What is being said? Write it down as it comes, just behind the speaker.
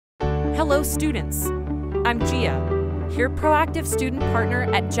Hello students, I'm Gia, your proactive student partner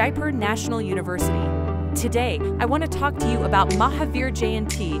at Jaipur National University. Today, I want to talk to you about Mahavir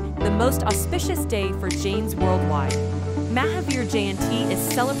Jayanti, the most auspicious day for Jains worldwide. Mahavir Jayanti is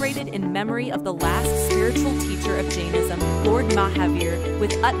celebrated in memory of the last spiritual teacher of Jainism, Lord Mahavir,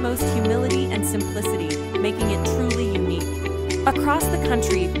 with utmost humility and simplicity, making it truly unique. Across the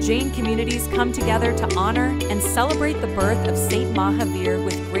country, Jain communities come together to honor and celebrate the birth of Saint Mahavir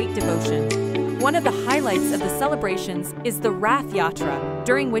with great devotion. One of the highlights of the celebrations is the Rath Yatra,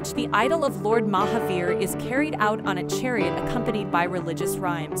 during which the idol of Lord Mahavir is carried out on a chariot accompanied by religious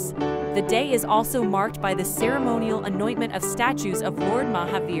rhymes. The day is also marked by the ceremonial anointment of statues of Lord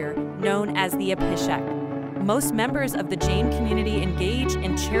Mahavir, known as the Abhishek. Most members of the Jain community engage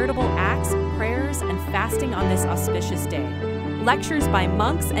in charitable acts, prayers, and fasting on this auspicious day. Lectures by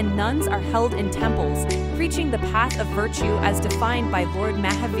monks and nuns are held in temples, preaching the path of virtue as defined by Lord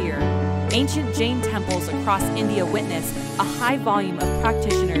Mahavir. Ancient Jain temples across India witness a high volume of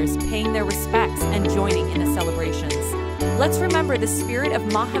practitioners paying their respects and joining in the celebrations. Let's remember the spirit of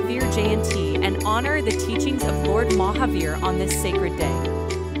Mahavir Jayanti and honor the teachings of Lord Mahavir on this sacred day.